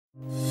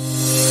कुछ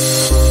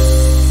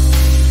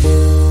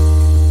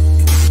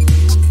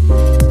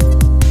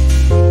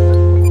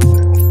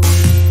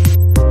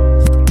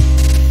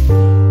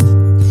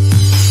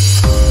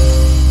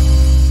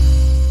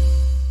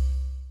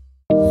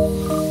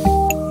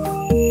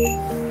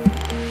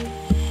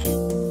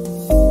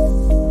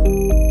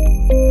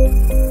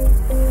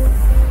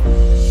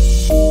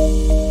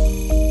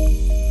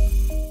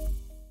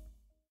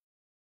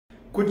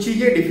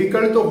चीजें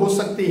डिफिकल्ट तो हो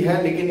सकती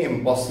है लेकिन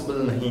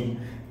इम्पॉसिबल नहीं।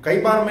 कई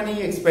बार मैंने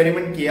ये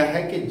एक्सपेरिमेंट किया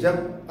है कि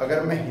जब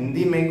अगर मैं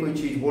हिंदी में कोई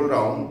चीज बोल रहा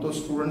हूं तो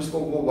स्टूडेंट्स को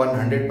वो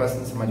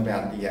 100% समझ में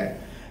आती है,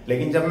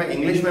 लेकिन जब मैं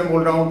इंग्लिश में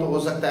बोल रहा हूं तो हो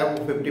सकता है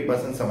वो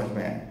 50% समझ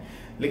में आए।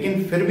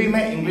 लेकिन फिर भी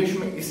मैं इंग्लिश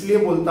में इसलिए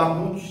बोलता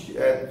हूं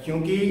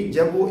क्योंकि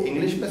जब वो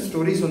इंग्लिश में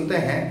स्टोरी सुनते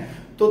हैं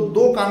तो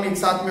दो काम एक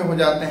साथ में हो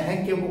जाते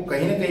हैं कि वो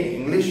कहीं ना कहीं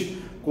इंग्लिश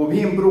को भी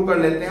इम्प्रूव कर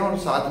लेते हैं और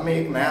साथ में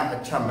एक नया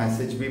अच्छा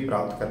मैसेज भी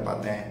प्राप्त कर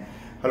पाते हैं।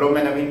 हेलो,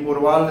 मैं नवीन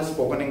Porwal,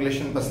 spoken English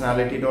and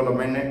personality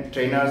development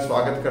trainer,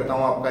 स्वागत करता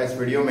हूं आपका इस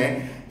वीडियो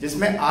में,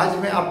 जिसमें आज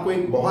मैं आपको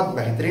एक बहुत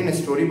बेहतरीन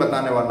स्टोरी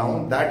बताने वाला हूं।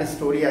 That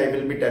story I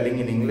will be telling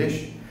in English.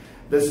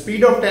 The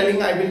speed of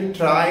telling I will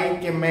try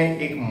कि मैं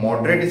एक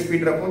मॉडरेट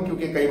स्पीड रखूं,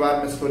 क्योंकि कई बार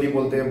मैं स्टोरी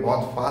बोलते हुए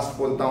बहुत फास्ट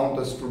बोलता हूं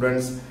तो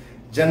स्टूडेंट्स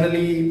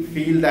जनरली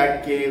फील दैट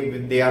के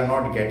they are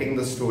not getting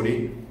the story.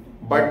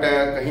 But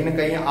कहीं ना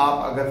कहीं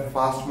आप अगर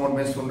फास्ट मोड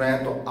में सुन रहे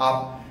हैं तो आप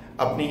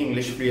अपनी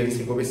इंग्लिश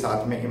फ्लुएंसी को भी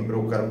साथ में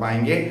इंप्रूव कर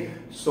पाएंगे।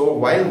 सो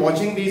while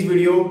watching this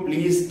video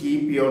please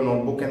keep your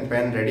notebook and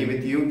pen ready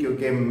with you,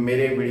 क्योंकि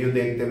मेरे वीडियो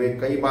देखते हुए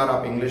कई बार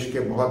आप इंग्लिश के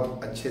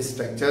बहुत अच्छे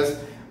स्ट्रक्चर्स,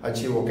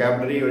 अच्छी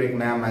वोकैबुलरी और एक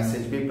नया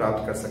मैसेज भी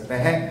प्राप्त कर सकते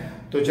हैं।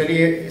 तो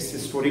चलिए इस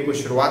स्टोरी को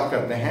शुरुआत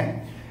करते हैं।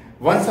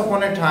 Once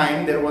upon a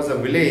time there was a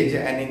village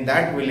and in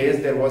that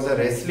village there was a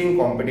wrestling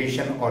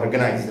competition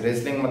organized.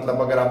 Wrestling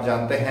मतलब अगर आप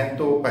जानते हैं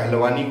तो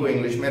पहलवानी को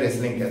इंग्लिश में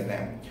wrestling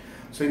कहते हैं।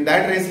 So in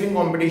that wrestling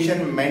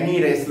competition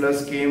many wrestlers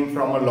came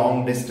from a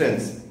long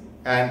distance,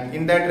 and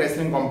in that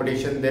wrestling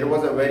competition there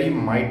was a very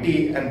mighty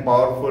and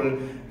powerful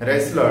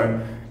wrestler,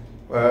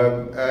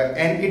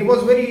 and it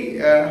was very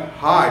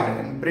hard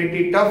and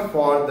pretty tough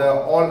for the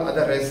all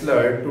other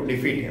wrestlers to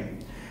defeat him.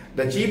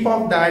 The chief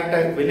of that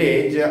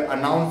village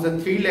announced the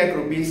 3 lakh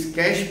rupees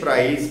cash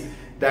prize,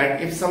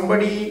 that if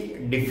somebody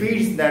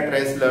defeats that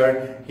wrestler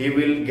he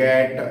will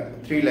get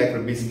 3 lakh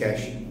rupees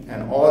cash,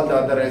 and all the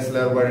other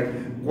wrestlers were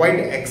quite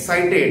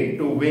excited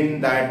to win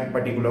that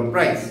particular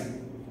prize.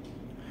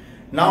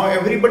 Now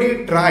everybody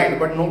tried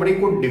but nobody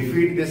could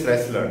defeat this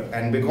wrestler,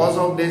 and because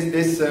of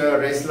this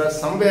wrestler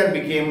somewhere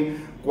became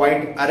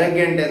quite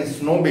arrogant and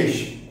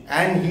snobbish,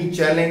 and he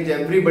challenged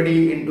everybody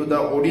into the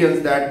audience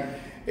that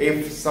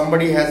if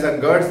somebody has a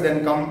guts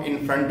then come in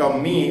front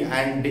of me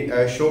and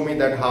show me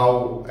that how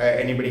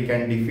anybody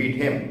can defeat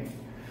him.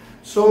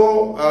 So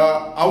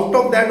out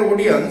of that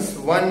audience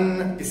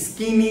one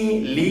skinny,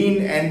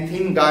 lean and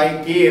thin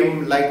guy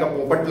came like a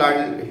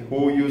popatlal who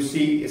you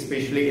see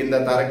especially in the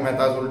Tarak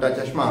Mehta's Ulta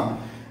Chashma.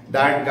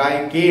 That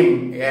guy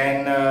came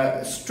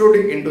and stood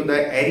into the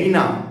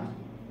arena.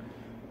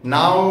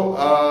 Now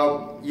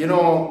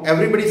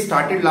everybody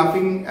started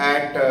laughing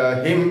at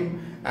him,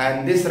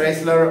 and this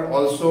wrestler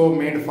also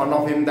made fun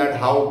of him that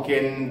how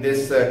can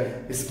this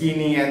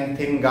skinny and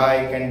thin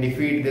guy can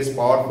defeat this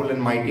powerful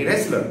and mighty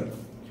wrestler.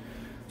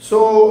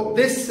 So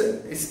this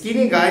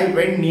skinny guy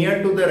went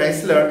near to the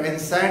wrestler and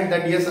said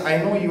that yes, I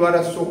know you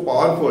are so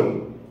powerful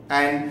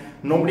and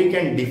nobody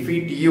can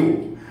defeat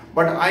you,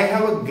 but I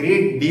have a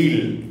great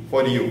deal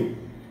for you,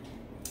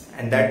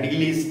 and that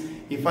deal is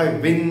if I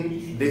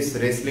win this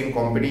wrestling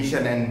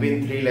competition and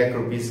win 3 lakh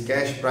rupees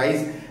cash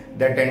prize,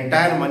 that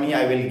entire money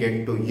I will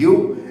get to you,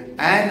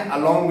 and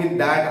along with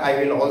that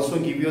I will also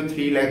give you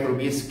 3 lakh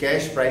rupees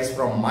cash prize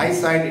from my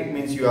side. It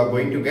means you are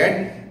going to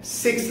get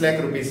 6 lakh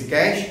rupees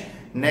cash.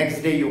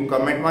 Next day you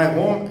come at my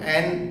home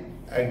and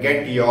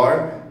get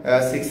your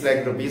 6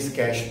 lakh rupees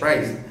cash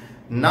prize.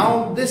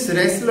 Now this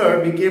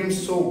wrestler became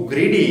so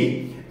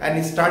greedy and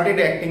he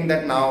started acting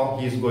that now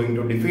he is going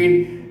to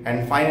defeat,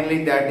 and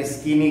finally that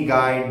skinny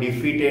guy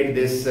defeated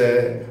this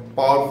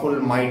powerful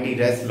mighty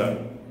wrestler,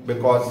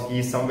 because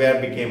he somewhere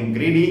became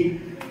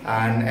greedy,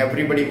 and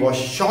everybody was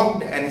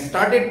shocked and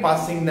started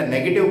passing the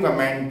negative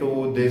comment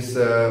to this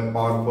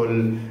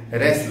powerful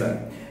wrestler.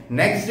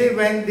 Next day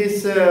when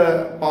this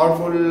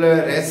powerful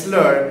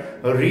wrestler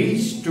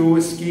reached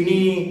to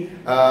skinny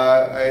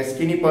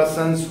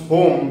person's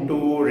home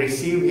to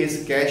receive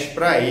his cash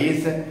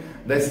prize,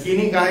 the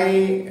skinny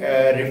guy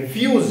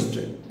refused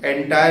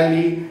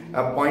entirely,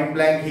 point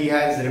blank he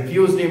has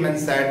refused him and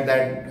said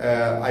that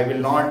I will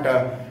not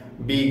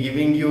be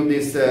giving you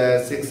this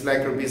 6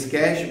 lakh rupees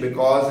cash,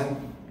 because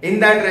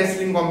in that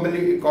wrestling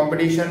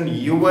competition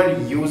you were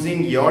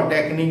using your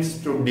techniques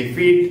to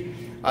defeat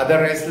other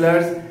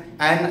wrestlers,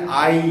 and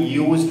I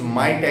used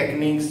my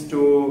techniques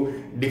to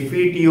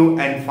defeat you,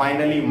 and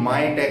finally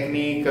my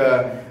technique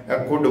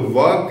could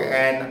work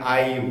and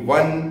I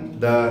won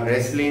the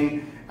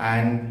wrestling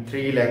and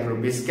 3 lakh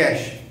rupees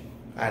cash.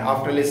 And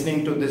after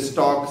listening to this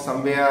talk,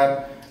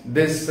 somewhere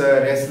this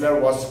wrestler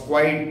was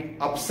quite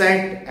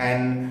upset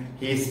and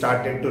he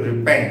started to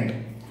repent.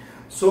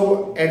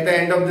 So at the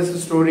end of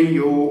this story,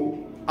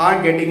 you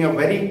are getting a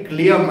very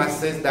clear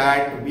message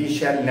that we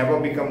shall never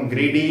become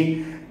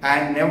greedy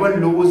and never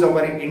lose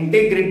our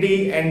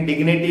integrity and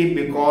dignity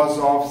because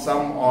of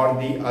some or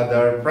the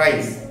other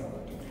price.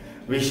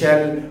 We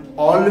shall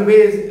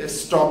always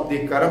stop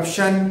the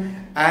corruption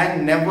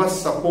and never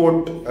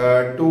support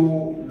to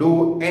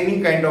do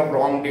any kind of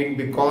wrong deed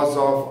because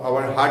of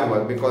our hard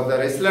work, because the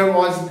wrestler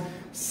was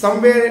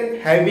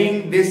somewhere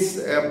having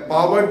this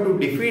power to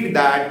defeat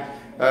that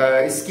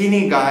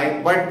skinny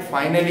guy, but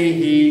finally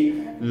he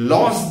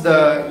lost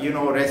the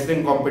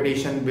wrestling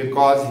competition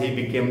because he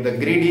became the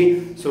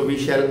greedy. So we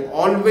shall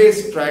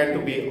always try to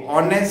be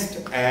honest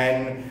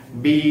and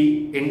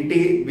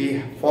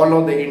we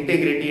follow the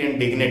integrity and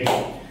dignity.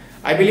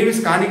 I believe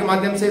इस कहानी के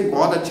माध्यम से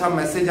बहुत अच्छा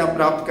message आप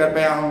प्राप्त कर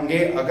पाए होंगे।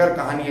 अगर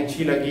कहानी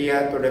अच्छी लगी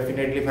है तो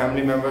डेफिनेटली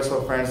फैमिली मेंबर्स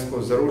और फ्रेंड्स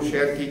को जरूर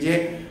शेयर कीजिए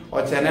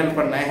और चैनल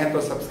पर नए हैं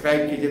तो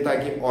सब्सक्राइब कीजिए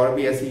ताकि और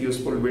भी ऐसी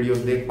यूजफुल वीडियोस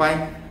देख पाएं।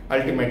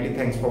 Ultimately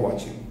thanks for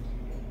watching.